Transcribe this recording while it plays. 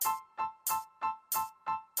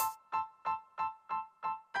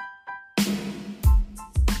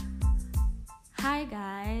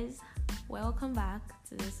welcome back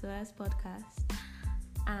to the SOS podcast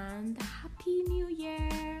and Happy New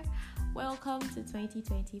Year! Welcome to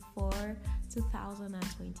 2024,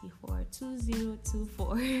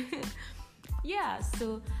 2024. Yeah,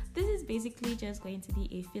 so this is basically just going to be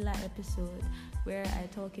a filler episode where I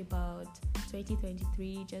talk about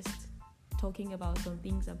 2023, just talking about some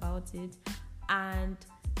things about it, and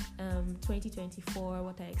 2024,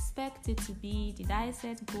 what I expect it to be. Did I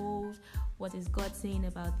set goals? What is God saying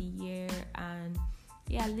about the year? And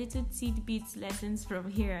little tidbits, lessons from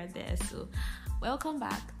here and there. So welcome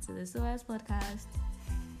back to the SOS podcast.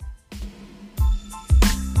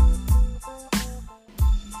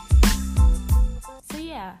 So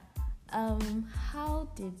how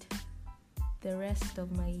did the rest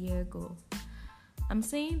of my year go? I'm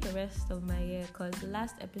saying the rest of my year because the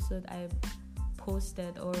last episode I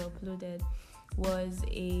posted or uploaded was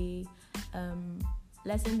a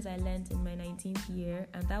lessons I learned in my 19th year,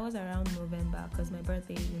 and that was around November because my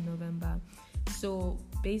birthday is in November. So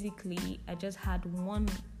basically I just had one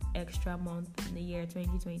extra month in the year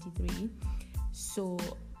 2023. So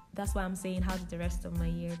that's why I'm saying how did the rest of my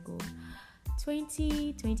year go.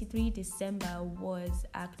 2023 December was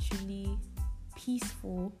actually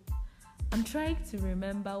peaceful. I'm trying to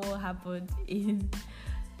remember what happened in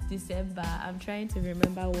December. I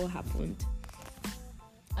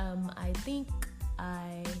think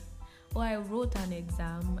I wrote an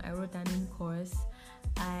exam. I wrote an in-course.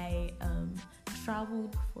 I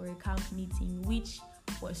traveled for a camp meeting, which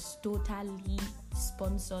was totally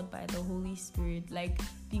sponsored by the Holy Spirit. Like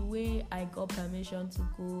the way I got permission to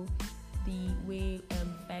go, the way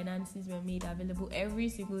finances were made available, every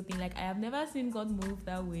single thing. Like I have never seen God move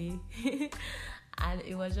that way, and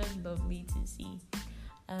it was just lovely to see.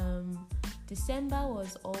 December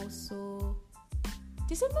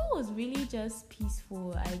was really just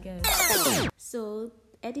peaceful, I guess. So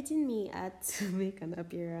editing me had to make an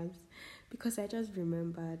appearance because I just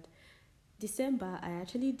remembered December I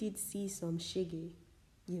actually did see some shege.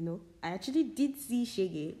 I actually did see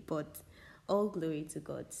shege, but all glory to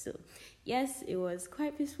God. So yes, it was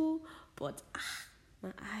quite peaceful, but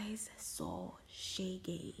my eyes saw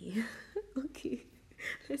shege. Okay,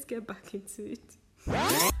 let's get back into it.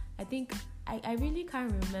 I think I really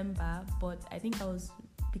can't remember, but I think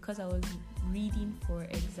because I was reading for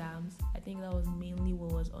exams. I think that was mainly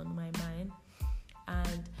what was on my mind,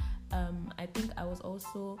 and I think I was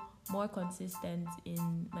also more consistent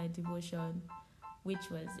in my devotion, which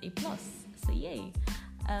was a plus. So yay!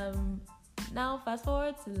 Now fast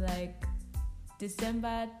forward to like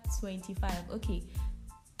December 25. Okay,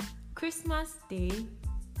 Christmas Day,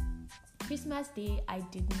 I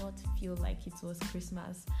did not feel like it was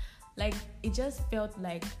Christmas. Like it just felt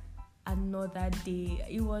like another day.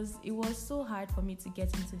 It was so hard for me to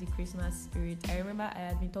get into the Christmas spirit. I remember I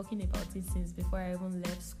had been talking about it since before I even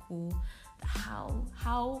left school.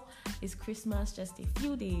 How is Christmas just a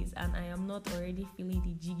few days and I am not already feeling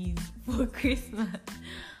the jiggies for Christmas?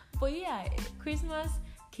 But yeah, Christmas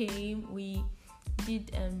came. We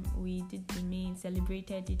did the main,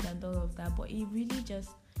 celebrated it and all of that, but it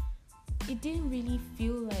didn't really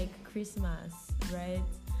feel like Christmas, right?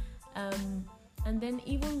 And then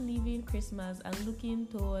even leaving Christmas and looking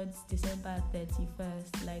towards December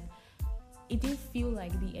 31st, like it didn't feel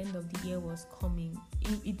like the end of the year was coming.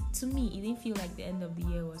 To me, it didn't feel like the end of the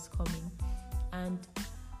year was coming. And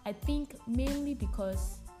I think mainly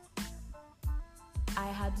because I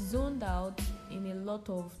had zoned out in a lot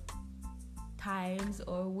of times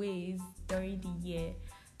or ways during the year.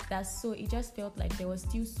 So it just felt like there was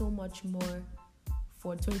still so much more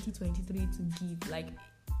for 2023 to give. Like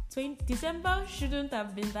December shouldn't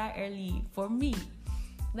have been that early for me.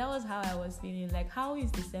 That was how I was feeling. Like, how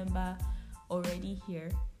is December already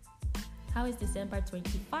here? How is December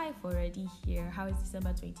 25 already here? How is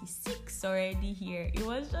December 26 already here? It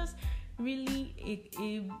was just really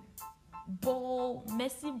a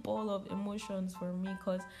messy ball of emotions for me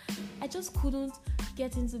because I just couldn't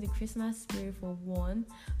get into the Christmas spirit, for one.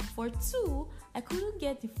 For two, I couldn't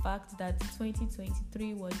get the fact that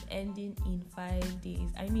 2023 was ending in 5 days.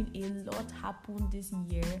 I mean, a lot happened this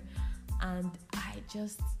year, and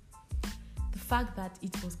the fact that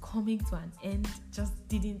it was coming to an end just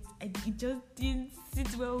didn't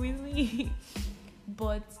sit well with me.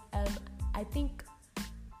 But I think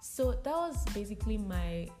so that was basically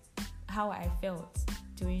how I felt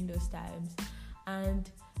during those times. And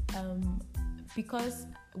because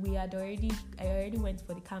I already went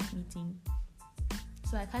for the camp meeting,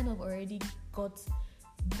 so I kind of already got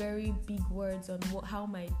very big words on how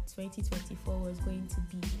my 2024 was going to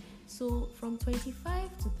be. So from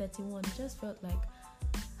 25 to 31, it just felt like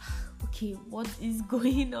okay, what is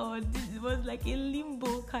going on? This was like a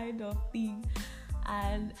limbo kind of thing.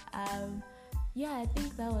 And yeah, I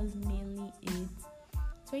think that was mainly it.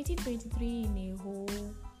 2023 in a whole,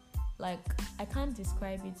 like, I can't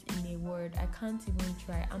describe it in a word. I can't even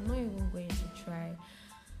try. I'm not even going to try.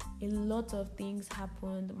 A lot of things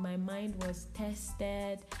happened. My mind was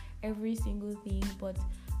tested, every single thing. But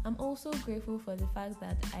I'm also grateful for the fact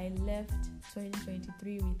that I left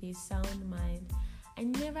 2023 with a sound mind. I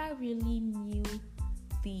never really knew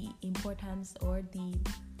the importance or the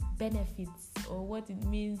benefits or what it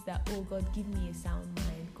means that, oh God, give me a sound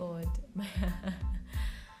mind, God.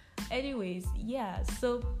 Anyways, yeah,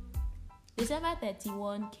 so December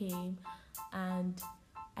 31 came, and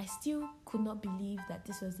I still could not believe that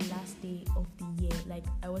this was the last day of the year. Like,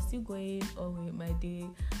 I was still going on with my day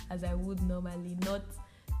as I would normally, not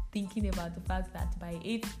thinking about the fact that by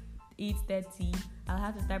 8:30 I'll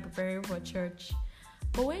have to start preparing for church.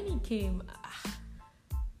 But when it came, I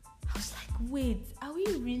was like, wait, are we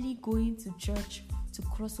really going to church to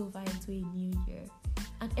cross over into a new year?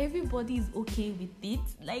 And everybody is okay with it?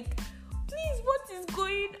 Like, please, what is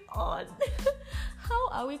going on? How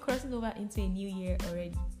are we crossing over into a new year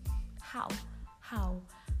already? How?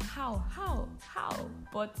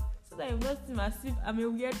 But so that I'm not seem as if I'm a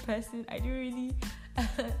weird person, I don't really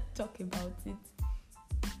talk about it.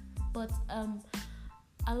 But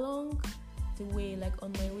along the way, like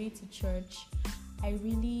on my way to church, I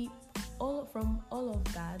really, all of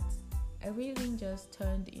that, everything just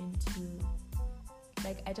turned into,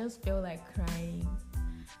 like, I just felt like crying.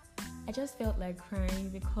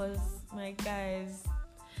 Because, my guys,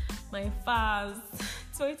 my fast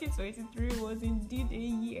 2023 was indeed a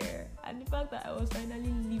year. And the fact that I was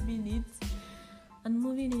finally living it and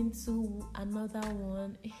moving into another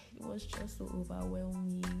one, it was just so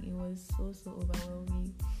overwhelming. It was so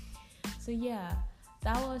overwhelming. So yeah,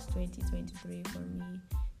 that was 2023 for me.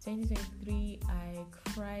 2023, I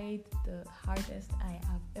cried the hardest I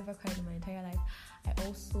have ever cried in my entire life. I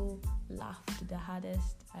also laughed the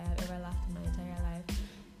hardest I have ever laughed in my entire life.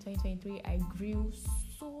 2023, I grew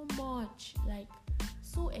so much, like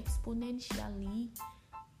so exponentially,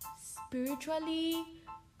 spiritually,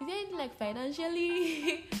 then like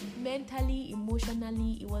financially, mentally,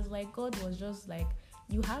 emotionally. It was like God was just like,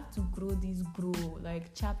 you have to grow,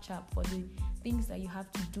 like chap for the things that you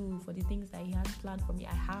have to do, for the things that He has planned for me.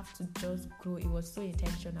 I have to just grow. It was so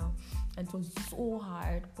intentional and it was so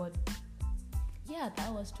hard. But yeah,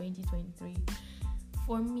 that was 2023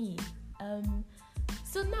 for me.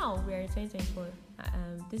 So now we're 2024.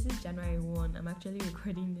 This is January 1. I'm actually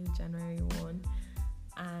recording this January 1.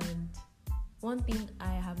 And one thing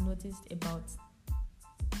I have noticed about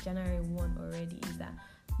January 1 already is that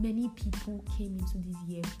many people came into this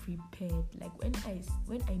year prepared. Like, when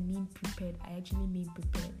I mean prepared, I actually mean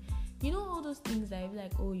prepared. You know, all those things that I be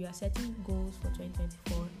like, oh, you are setting goals for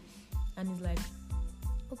 2024, and it's like,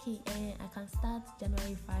 okay, I can start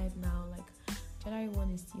January 5 now. Like, January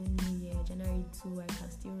 1 is still New Year. January 2, I can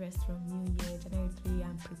still rest from New Year. January 3,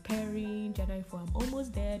 I'm preparing. January 4, I'm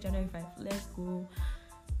almost there. January 5, let's go.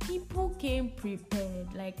 People came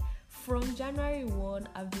prepared. Like, from January 1,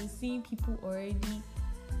 I've been seeing people already,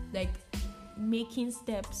 like, making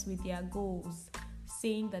steps with their goals,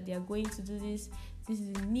 saying that they are going to do this. This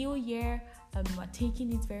is a new year. We're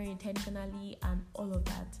taking it very intentionally and all of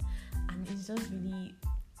that. And it's just really,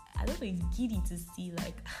 I don't know, it's giddy to see,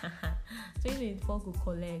 like, 2024 could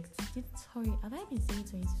collect. Sorry, have I been saying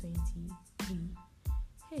 2023?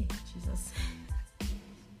 Hey, Jesus.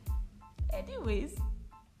 Anyways,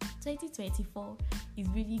 2024 is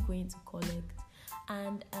really going to collect.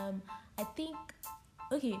 And I think,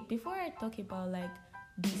 okay, before I talk about like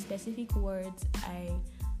the specific words I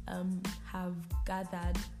have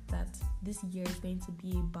gathered that this year is going to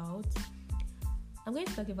be about, I'm going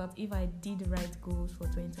to talk about if I did write goals for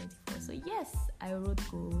 2024. So yes, I wrote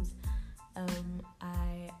goals. I'm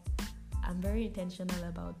very intentional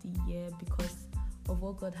about the year because of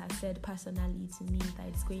what God has said personally to me that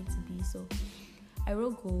it's going to be. So I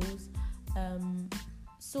wrote goals.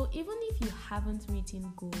 So even if you haven't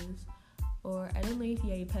written goals, or I don't know if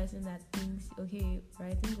you're a person that thinks, okay,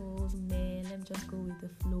 writing goals, man, let me just go with the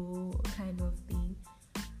flow kind of thing,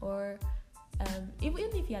 or even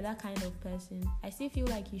if you're that kind of person, I still feel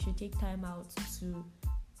like you should take time out to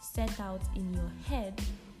set out in your head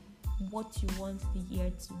what you want the year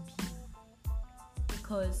to be,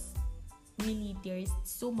 because really there is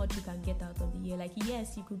so much you can get out of the year. Like,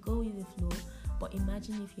 yes, you could go with the flow, but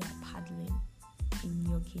imagine if you are paddling in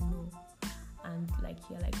your canoe and like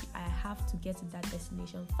you're like, I have to get to that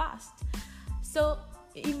destination fast. So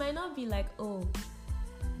it might not be like, oh,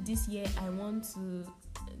 this year I want to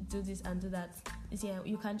do this and do that. This year,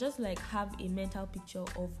 you can just like have a mental picture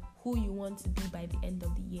of who you want to be by the end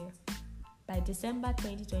of the year. By December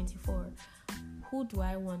 2024, who do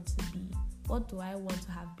I want to be? What do I want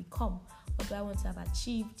to have become? What do I want to have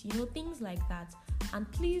achieved? Things like that.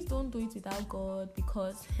 And please don't do it without God,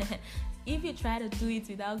 because if you try to do it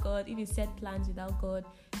without God, if you set plans without God,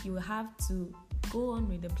 you will have to go on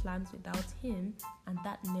with the plans without Him, and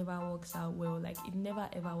that never works out well. Like, it never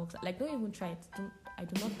ever works out. Like, don't even try it. I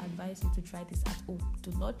do not advise you to try this at home.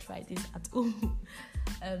 Do not try this at home.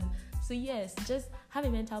 So yes, just have a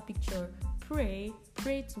mental picture. Pray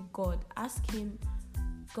to God. Ask Him,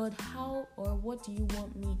 God, how or what do you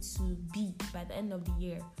want me to be by the end of the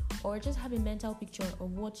year? Or just have a mental picture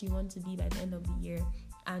of what you want to be by the end of the year.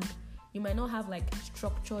 And you might not have like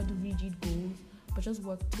structured, rigid goals, but just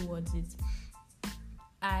work towards it.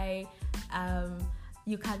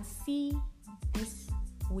 You can see this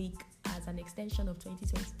week as an extension of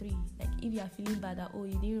 2023. Like, if you are feeling bad that,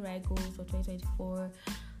 you didn't write goals for 2024,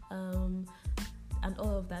 and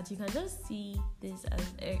all of that, you can just see this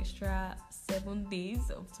as extra 7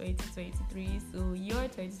 days of 2023. So your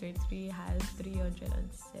 2023 has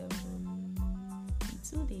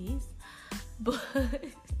 372 days. But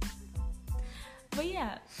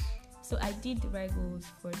yeah, so I did write goals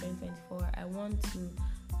for 2024. I want to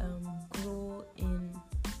grow in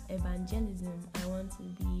evangelism. I want to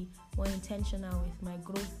be more intentional with my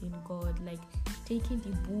growth in God, like taking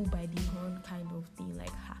the bull by the horn kind of thing.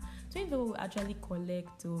 Like, so people will actually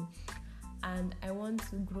collect. And I want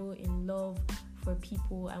to grow in love for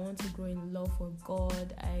people. I want to grow in love for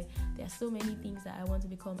God. There are so many things that I want to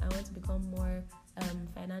become. I want to become more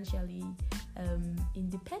financially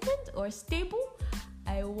independent or stable.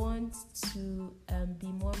 I want to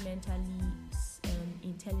be more mentally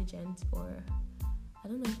intelligent, or I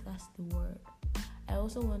don't know if that's the word. I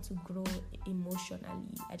also want to grow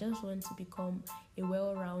emotionally. I just want to become a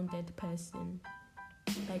well-rounded person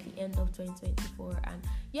by the end of 2024. And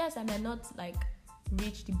yes, I might not like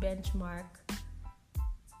reach the benchmark.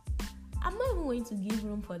 I'm not even going to give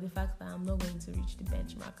room for the fact that I'm not going to reach the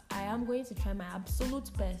benchmark. I am going to try my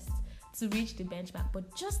absolute best to reach the benchmark,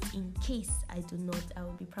 but just in case I do not, I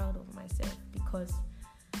will be proud of myself, because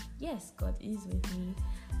yes, God is with me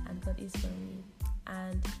and God is for me.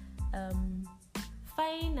 And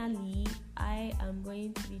finally, I am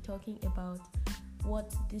going to be talking about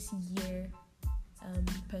what this year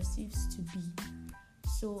perceives to be.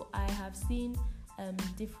 So I have seen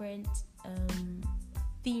different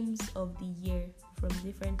themes of the year from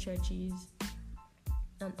different churches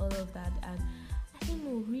and all of that, and I don't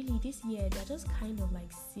know, really this year they're just kind of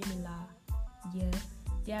like similar. Yeah,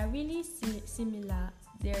 they are really similar.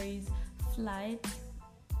 There is flight,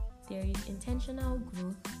 there is intentional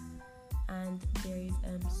growth, and there is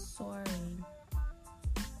soaring.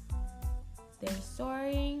 There's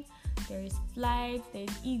soaring, there is flight, there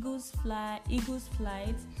is eagle's flight,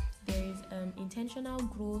 there is intentional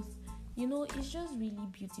growth. It's just really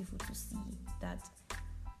beautiful to see that,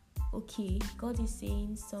 okay, God is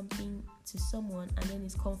saying something to someone, and then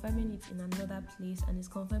He's confirming it in another place, and He's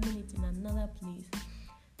confirming it in another place.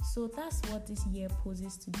 So that's what this year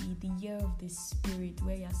poses to be, the year of the Spirit,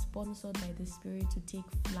 where you're sponsored by the Spirit to take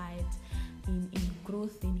flight in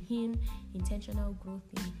growth in Him, intentional growth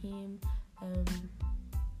in Him,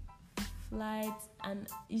 flight, and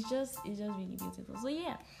it's just really beautiful. So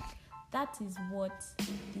yeah, that is what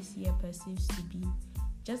this year perceives to be.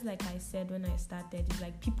 Just like I said when I started, it's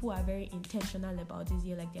like people are very intentional about this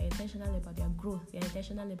year. Like, they're intentional about their growth. They're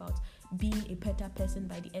intentional about being a better person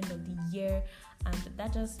by the end of the year. And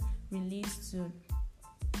that just relates to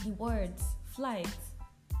the words flight,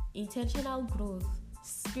 intentional growth,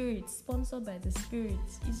 Spirit, sponsored by the Spirit.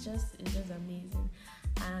 It's just amazing.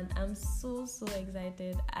 And I'm so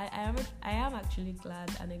excited. I am actually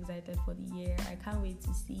glad and excited for the year. I can't wait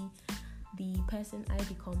to see the person I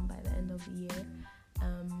become by the end of the year.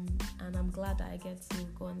 And I'm glad that I get to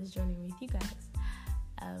go on this journey with you guys.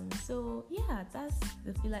 So yeah, that's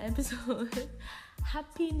the filler episode.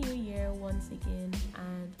 Happy New Year once again.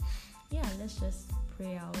 And yeah, let's just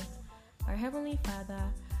pray out. Our Heavenly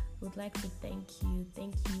Father, would like to thank you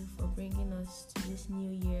for bringing us to this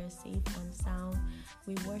new year safe and sound.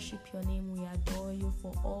 We worship your name, we adore you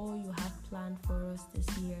for all you have planned for us this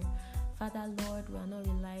year. Father, Lord, we are not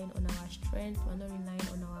relying on our strength, we are not relying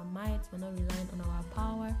on our might, we are not relying on our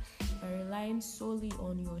power, we are relying solely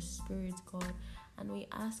on your Spirit, God. And we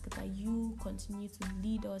ask that you continue to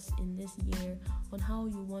lead us in this year on how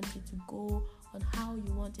you want it to go, on how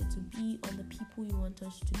you want it to be, on the people you want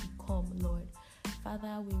us to become, Lord.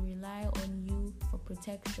 Father, we rely on you for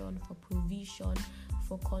protection, for provision,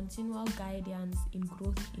 for continual guidance in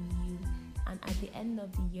growth in you. And at the end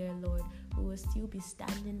of the year, Lord, we will still be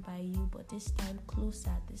standing by you, but this time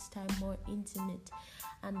closer, this time more intimate.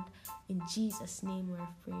 And in Jesus' name we're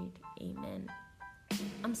prayed. Amen.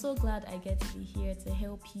 I'm so glad I get to be here to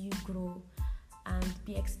help you grow, and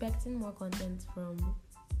be expecting more content from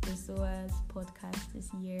the SOAS podcast this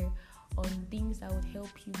year on things that would help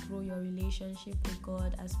you grow your relationship with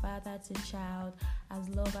God as father to child, as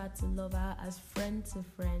lover to lover, as friend to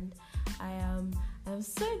friend. I'm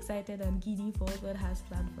so excited and giddy for what God has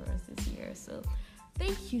planned for us this year. So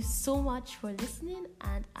thank you so much for listening,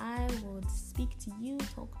 and I will speak to you,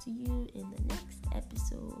 talk to you in the next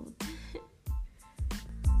episode.